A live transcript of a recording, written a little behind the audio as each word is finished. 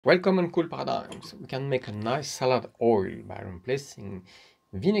Welcome and cool paradigms. We can make a nice salad oil by replacing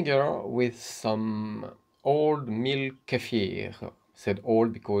vinegar with some old milk kefir. Said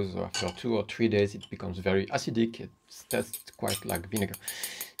old because after 2 or 3 days it becomes very acidic. It tastes quite like vinegar.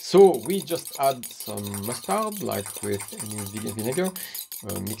 So we just add some mustard like with any vinegar,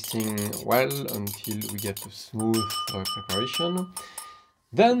 mixing well until we get a smooth preparation.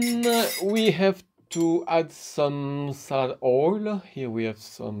 Then we have to add some salad oil. Here we have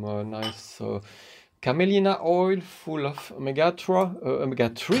some nice camelina oil full of omega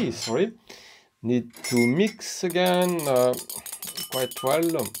 3, sorry. Need to mix again quite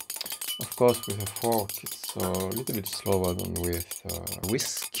well. Of course, with a fork, it's a little bit slower than with a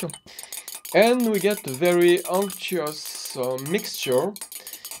whisk. And we get a very unctuous mixture.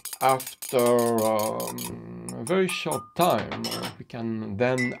 After a very short time, we can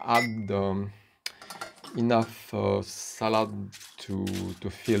then add enough salad to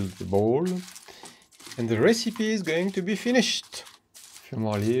fill the bowl. And the recipe is going to be finished. A few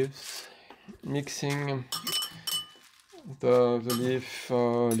more leaves. Mixing the leaf a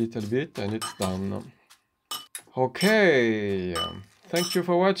little bit and it's done. Okay, thank you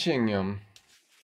for watching.